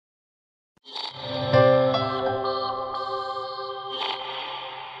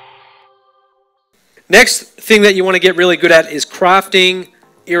Next thing that you want to get really good at is crafting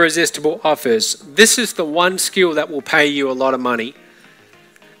irresistible offers. This is the one skill that will pay you a lot of money.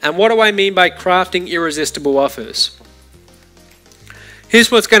 And what do I mean by crafting irresistible offers? Here's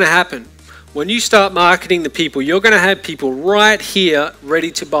what's going to happen. When you start marketing to people, you're going to have people right here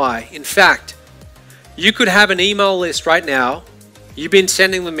ready to buy. In fact, you could have an email list right now. You've been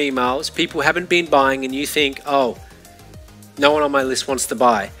sending them emails. People haven't been buying and you think, oh, no one on my list wants to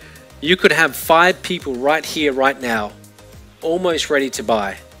buy. You could have 5 people right here, right now, almost ready to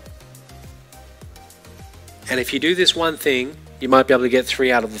buy. And if you do this one thing, you might be able to get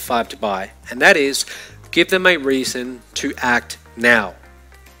 3 out of the 5 to buy. And that is, give them a reason to act now.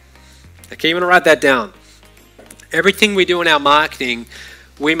 Okay, you want to write that down. Everything we do in our marketing,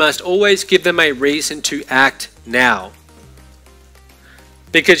 we must always give them a reason to act now.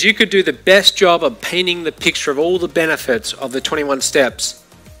 Because you could do the best job of painting the picture of all the benefits of the 21 steps.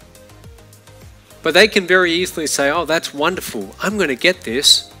 But they can very easily say, oh, that's wonderful. I'm going to get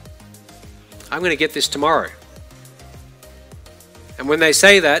this. I'm going to get this tomorrow. And when they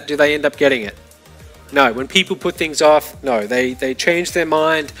say that, do they end up getting it? No. When people put things off, no. They change their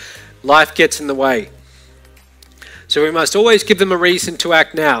mind. Life gets in the way. So we must always give them a reason to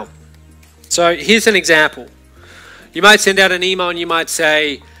act now. So here's an example. You might send out an email and you might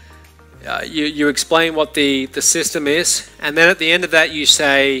say, you explain what the system is, and then at the end of that you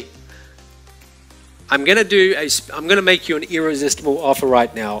say, I'm going to make you an irresistible offer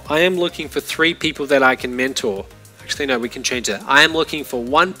right now. I am looking for 3 people that I can mentor. Actually, no, we can change that. I am looking for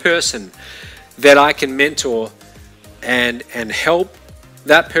 1 person that I can mentor and help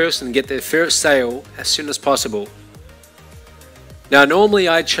that person get their first sale as soon as possible. Now, normally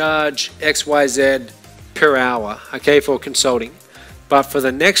I charge XYZ per hour, okay, for consulting. But for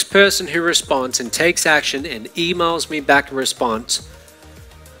the next person who responds and takes action and emails me back a response,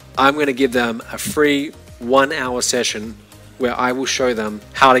 I'm going to give them a free 1-hour session where I will show them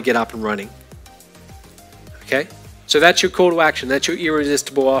how to get up and running. Okay? So that's your call to action. That's your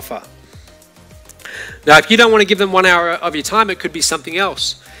irresistible offer. Now, if you don't want to give them 1 hour of your time, it could be something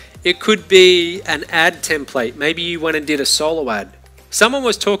else. It could be an ad template. Maybe you went and did a solo ad. Someone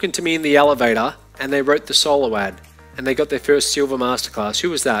was talking to me in the elevator and they wrote the solo ad and they got their first silver masterclass. Who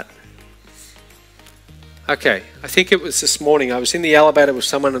was that? Okay, I think it was this morning. I was in the elevator with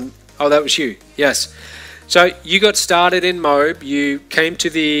someone and, oh, that was you. Yes. So you got started in Moab. You came to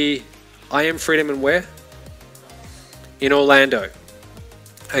the I Am Freedom and where? In Orlando.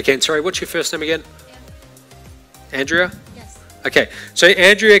 Okay, and sorry, what's your first name again? Andrea? Yes. Okay, so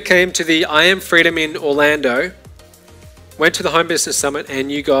Andrea came to the I Am Freedom in Orlando, went to the Home Business Summit, and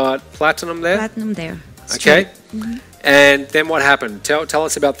you got platinum there? Platinum there. Okay. And then what happened? Tell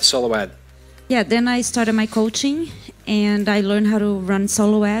us about the solo ad. Yeah, then I started my coaching, and I learned how to run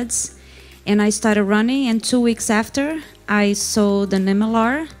solo ads, and I started running, and 2 weeks after, I sold an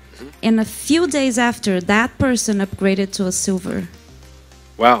MLR, and a few days after, that person upgraded to a silver.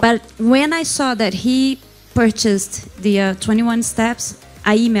 Wow. But when I saw that he purchased the 21 steps,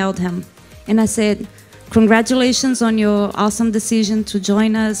 I emailed him and I said, congratulations on your awesome decision to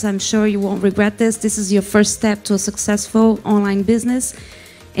join us. I'm sure you won't regret this. This is your first step to a successful online business.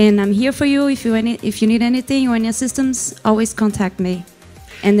 And I'm here for you. If you need anything or any assistance, always contact me.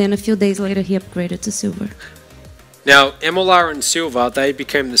 And then a few days later, he upgraded to silver. Now, MLR and silver, they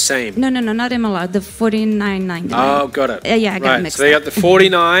became the same. No, not MLR, the $49.99. Oh, got it. Yeah, I got mixed So they up. got the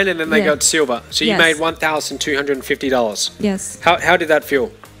 49 and then they Yeah. got silver. So you made $1,250. Yes. How did that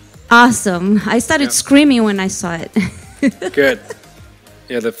feel? Awesome. I started screaming when I saw it. Good.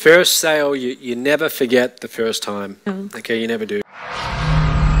 Yeah, the first sale, you never forget the first time. No. Okay, you never do.